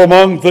he fell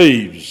among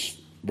thieves.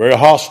 Very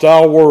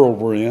hostile world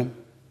we're in.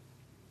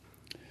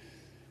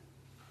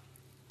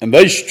 And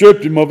they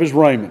stripped him of his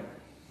raiment.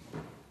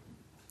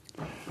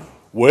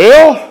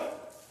 Well,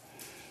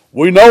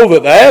 we know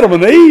that Adam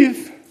and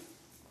Eve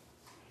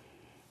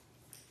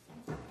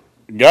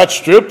got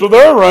stripped of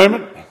their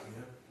raiment,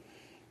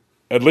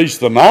 at least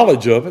the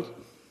knowledge of it.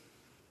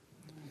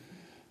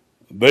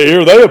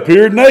 They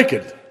appeared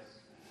naked,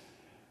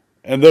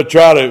 and they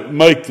try to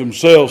make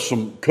themselves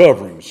some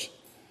coverings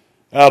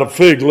out of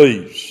fig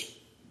leaves,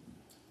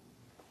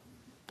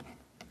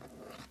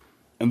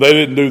 and they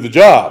didn't do the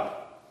job.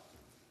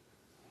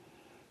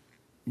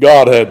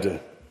 God had to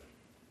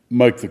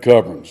make the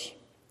coverings.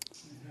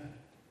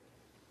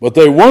 But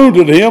they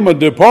wounded him and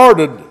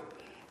departed,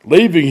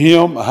 leaving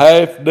him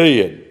half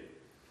dead.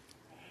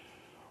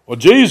 Well,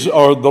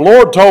 the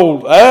Lord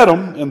told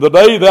Adam, in the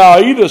day thou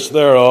eatest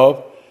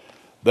thereof,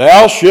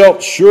 thou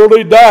shalt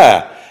surely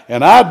die.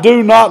 And I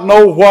do not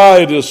know why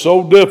it is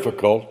so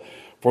difficult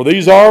for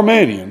these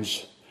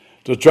Arminians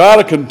to try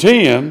to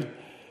contend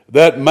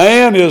that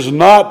man is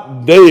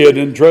not dead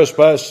in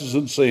trespasses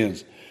and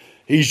sins.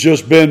 He's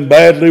just been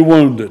badly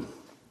wounded.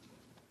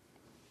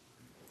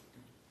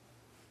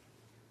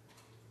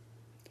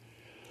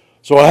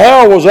 So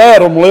how was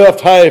Adam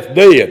left half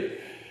dead?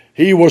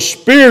 He was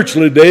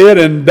spiritually dead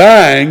and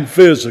dying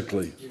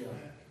physically.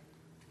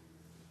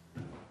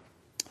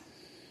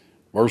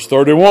 Verse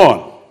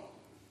 31.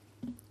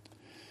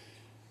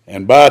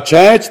 And by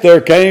chance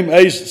there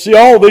came see,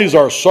 all these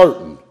are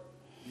certain.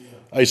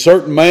 A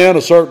certain man,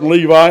 a certain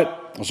Levite,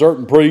 a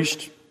certain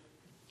priest.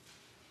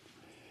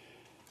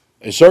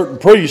 A certain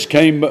priest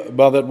came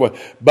by that way.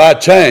 By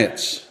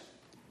chance.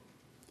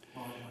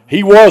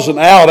 He wasn't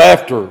out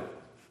after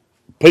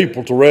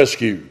people to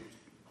rescue.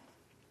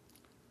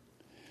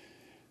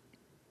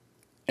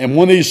 And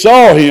when he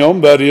saw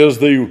him, that is,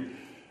 the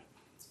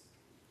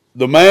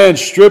man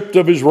stripped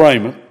of his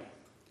raiment,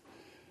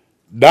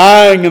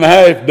 dying and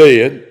half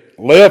dead,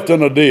 left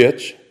in a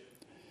ditch,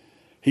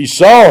 he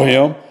saw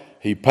him,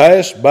 he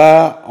passed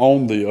by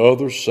on the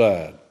other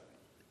side.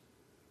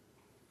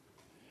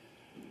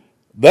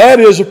 That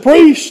is a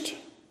priest.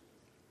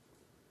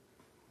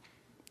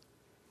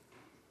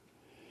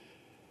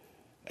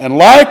 And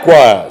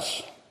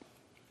likewise,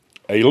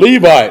 a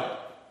Levite.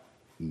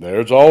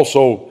 There's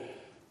also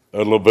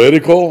a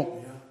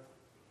Levitical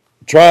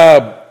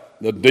tribe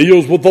that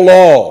deals with the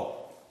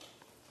law.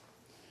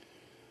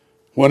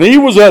 When he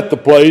was at the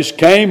place,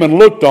 came and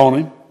looked on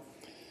him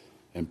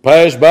and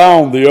passed by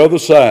on the other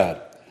side.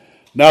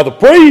 Now the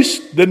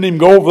priest didn't even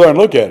go over there and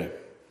look at him.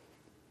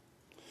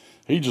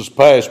 He just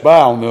passed by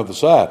on the other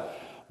side.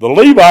 The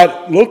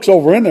Levite looks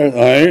over in there,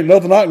 there ain't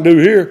nothing I can do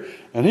here,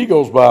 and he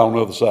goes by on the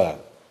other side.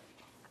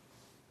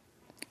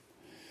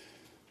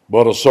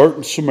 But a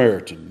certain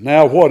Samaritan.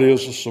 Now what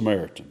is a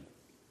Samaritan?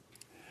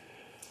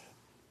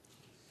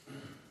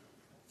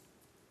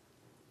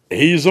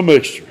 He's a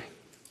mixture.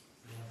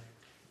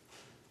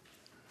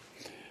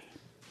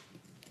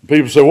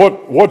 People say,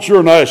 what's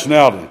your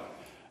nationality?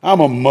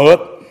 I'm a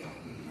mutt.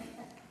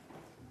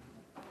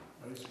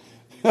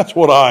 That's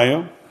what I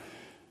am.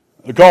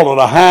 They call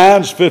it a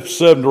Heinz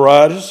 57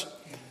 varieties.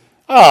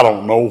 I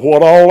don't know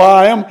what all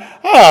I am.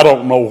 I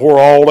don't know where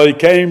all they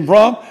came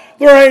from.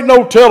 There ain't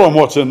no telling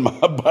what's in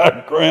my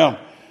background.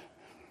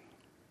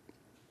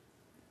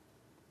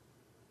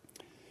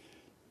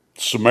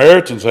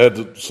 Samaritans had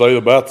to say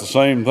about the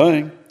same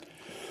thing.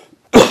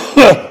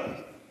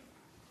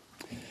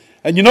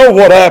 And you know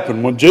what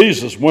happened when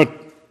Jesus went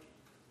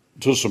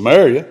to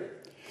Samaria?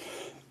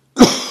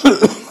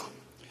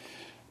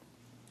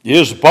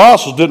 His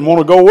apostles didn't want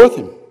to go with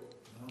him.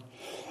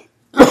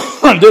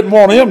 Didn't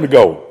want him to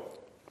go.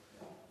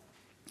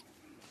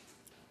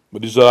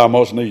 But he said, I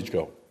must needs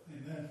go.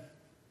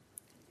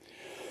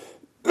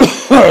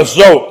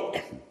 So,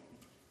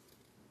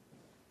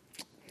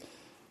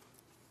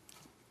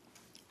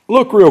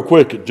 look real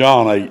quick at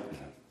John 8.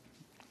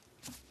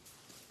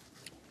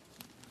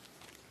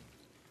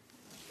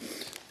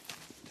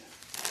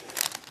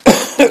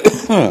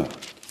 I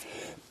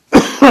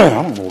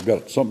don't know, I've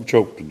got something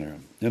choked in there.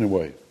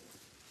 Anyway.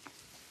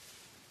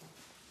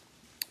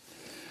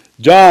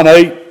 John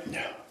 8.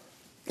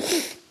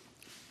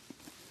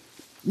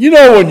 You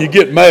know when you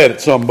get mad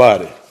at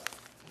somebody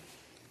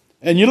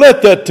and you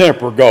let that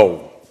temper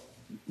go.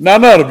 Now,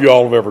 none of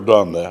y'all have ever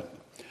done that.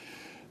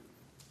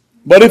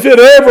 But if it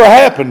ever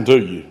happened to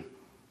you,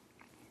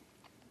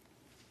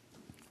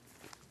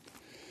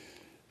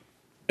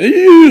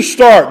 you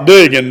start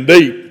digging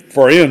deep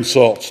for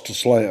insults to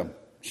slander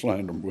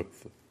them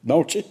with,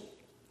 don't you?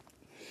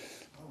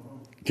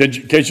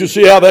 Can't you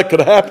see how that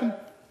could happen?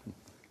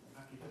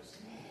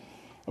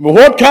 I mean,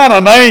 what kind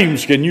of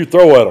names can you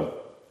throw at them?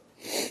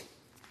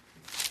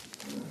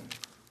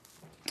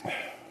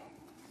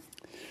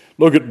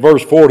 Look at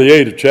verse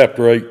 48 of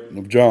chapter 8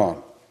 of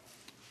John.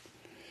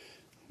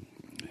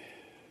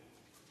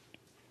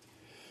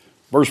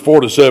 Verse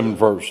 47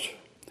 first.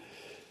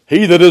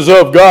 He that is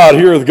of God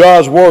heareth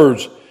God's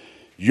words.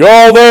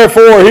 Y'all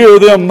therefore hear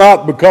them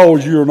not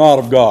because you are not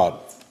of God.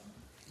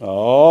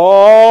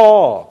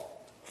 Oh.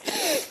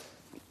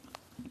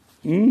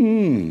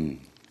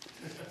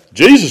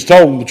 Jesus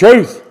told them the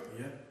truth.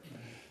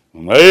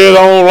 And they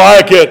don't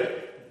like it.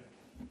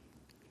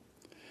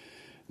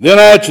 Then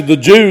answered the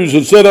Jews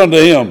and said unto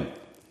him,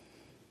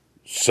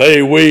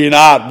 Say we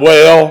not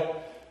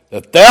well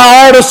that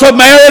thou art a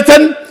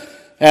Samaritan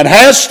and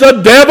hast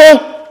a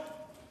devil?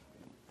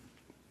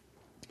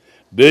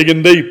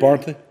 Digging deep,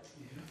 aren't they?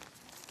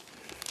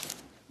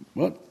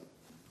 But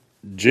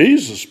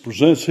Jesus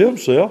presents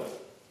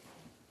himself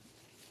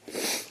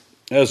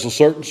as a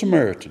certain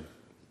Samaritan.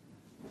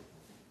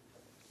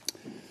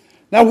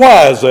 Now,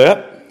 why is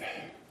that?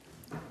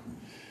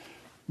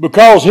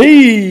 Because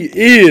he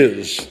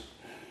is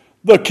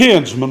the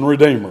kinsman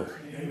redeemer.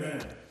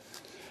 Amen.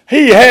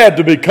 He had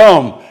to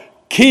become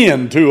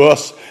kin to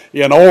us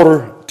in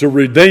order to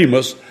redeem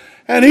us.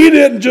 And he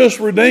didn't just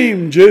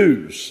redeem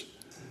Jews.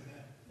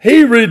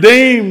 He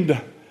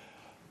redeemed.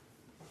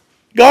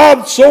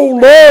 God so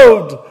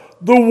loved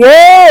the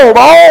world,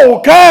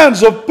 all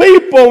kinds of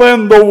people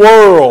in the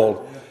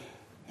world.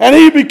 And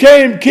he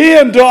became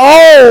kin to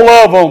all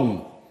of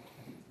them.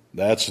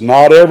 That's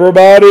not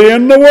everybody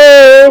in the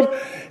world.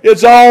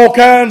 It's all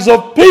kinds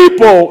of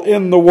people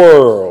in the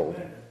world.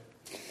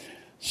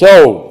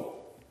 So,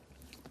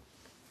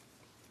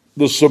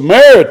 the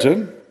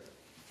Samaritan,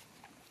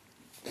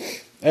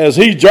 as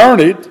he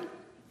journeyed,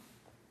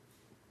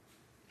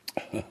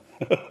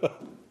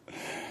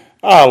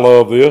 I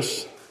love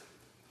this.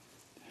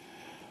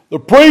 The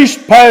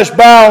priest passed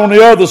by on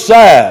the other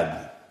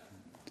side.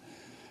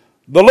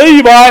 The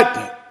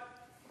Levite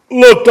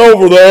looked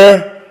over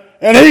there,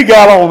 and he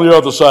got on the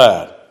other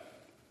side.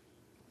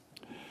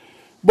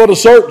 But a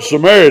certain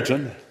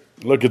Samaritan,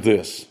 look at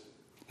this,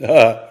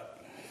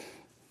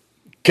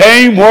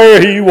 came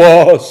where he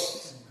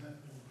was.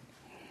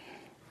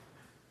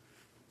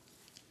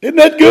 Isn't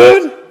that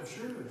good?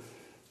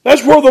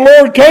 That's where the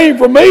Lord came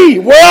for me,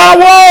 where I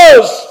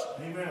was.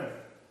 Amen.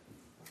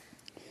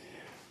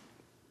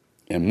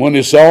 And when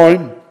he saw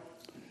him,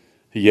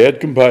 he had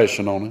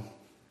compassion on him.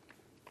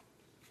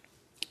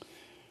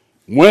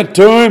 Went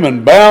to him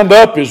and bound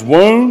up his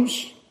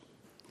wounds,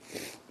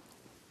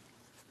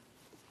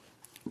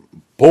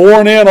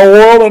 pouring in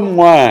oil and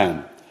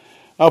wine.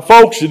 Now,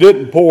 folks, he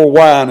didn't pour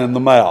wine in the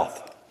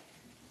mouth.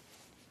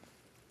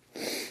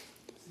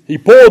 He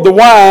poured the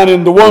wine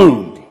in the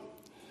wound.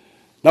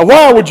 Now,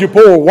 why would you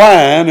pour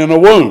wine in a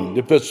wound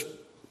if it's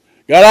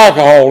got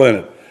alcohol in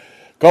it?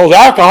 Because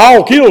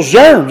alcohol kills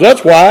germs,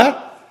 that's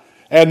why.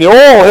 And the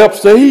oil helps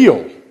to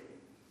heal.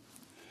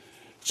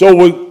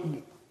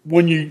 So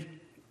when you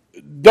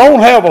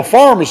don't have a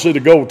pharmacy to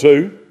go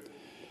to,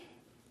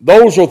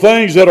 those are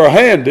things that are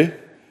handy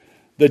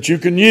that you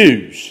can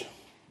use.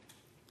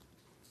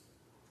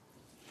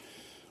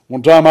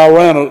 One time I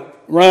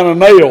ran a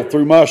nail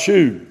through my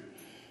shoe.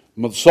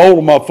 The sole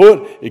of my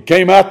foot, it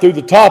came out through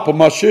the top of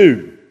my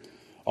shoe,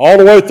 all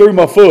the way through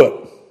my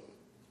foot.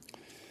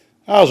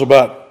 I was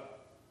about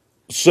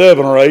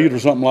 7 or 8 or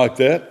something like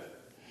that.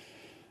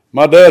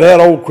 My dad had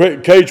old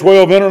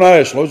K-12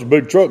 International. It was a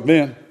big truck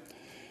then.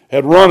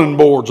 Had running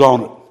boards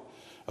on it.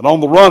 And on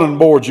the running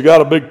boards, you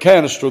got a big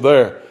canister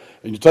there.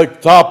 And you take the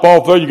top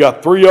off there, you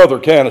got 3 other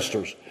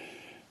canisters.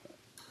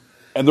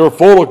 And they're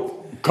full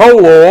of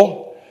coal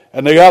oil,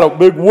 and they got a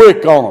big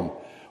wick on them.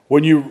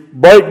 When you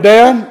break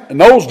down, in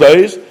those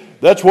days,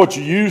 that's what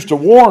you use to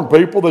warn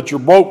people that you're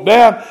broke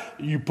down.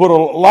 You put a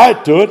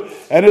light to it,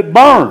 and it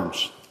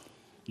burns.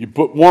 You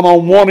put one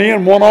on one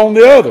end, one on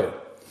the other.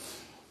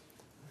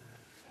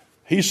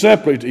 He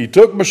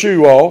took my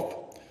shoe off,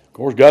 of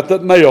course, got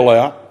that nail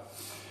out,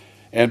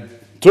 and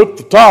took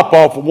the top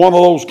off of one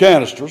of those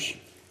canisters,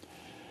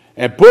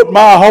 and put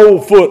my whole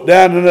foot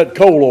down in that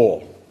coal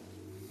oil.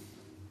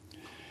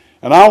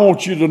 And I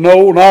want you to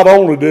know, not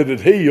only did it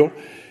heal,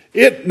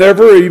 it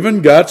never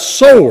even got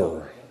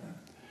sore.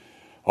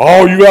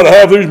 Oh, you got to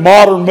have these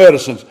modern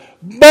medicines.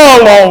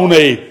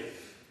 Baloney!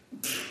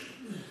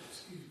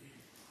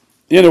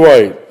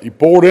 Anyway, he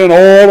poured in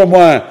oil and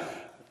wine.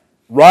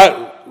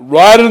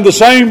 Right in the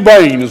same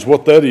vein is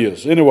what that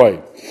is.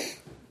 Anyway.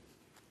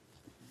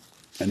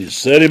 And he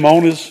set him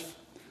on his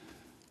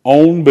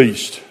own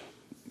beast.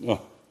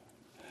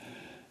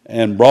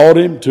 And brought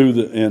him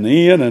to an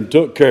inn and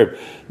took care of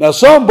him. Now,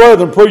 some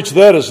brethren preach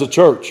that as the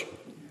church.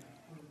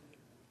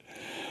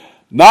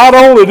 Not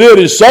only did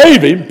he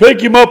save him,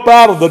 pick him up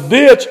out of the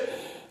ditch,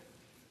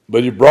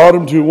 but he brought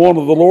him to one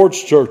of the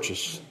Lord's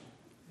churches.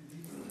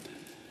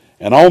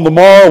 And on the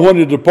morrow when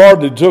he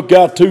departed, he took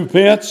out 2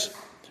 pence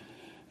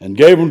and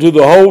gave them to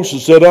the host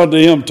and said unto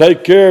him,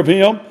 Take care of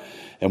him,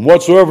 and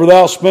whatsoever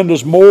thou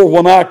spendest more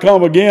when I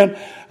come again,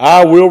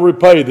 I will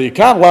repay thee.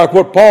 Kind of like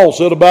what Paul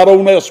said about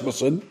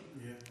Onesimus.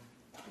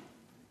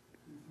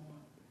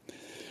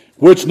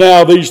 Which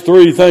now these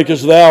 3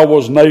 thinkest thou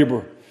was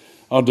neighbor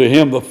unto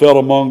him that fell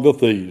among the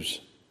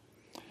thieves.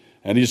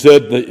 And he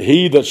said, that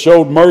he that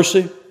showed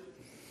mercy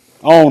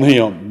on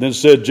him. Then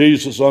said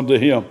Jesus unto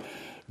him,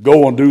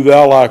 Go and do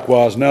thou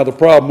likewise. Now the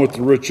problem with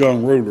the rich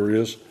young ruler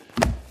is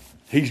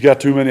he's got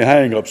too many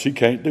hang-ups. He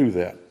can't do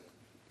that.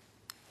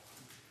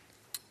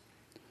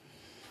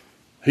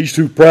 He's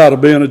too proud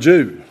of being a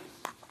Jew.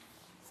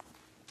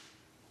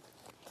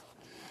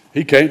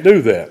 He can't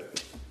do that.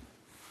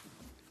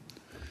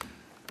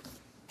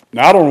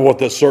 Now, I don't know what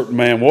that certain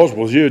man was.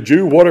 Was he a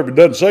Jew? Whatever, it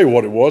doesn't say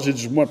what it was. He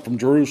just went from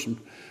Jerusalem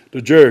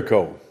to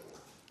Jericho.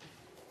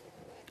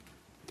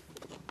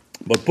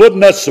 But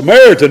putting that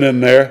Samaritan in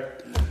there,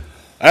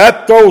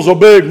 that throws a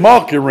big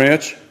monkey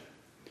wrench,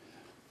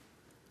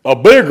 a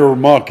bigger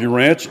monkey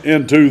wrench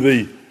into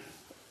the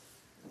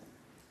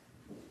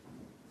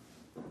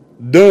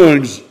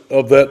doings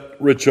of that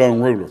rich young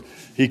ruler.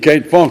 He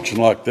can't function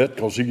like that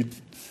because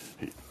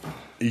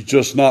he's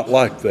just not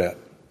like that.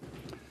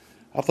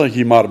 I think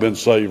he might have been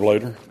saved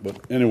later, but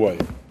anyway.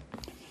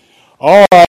 All right.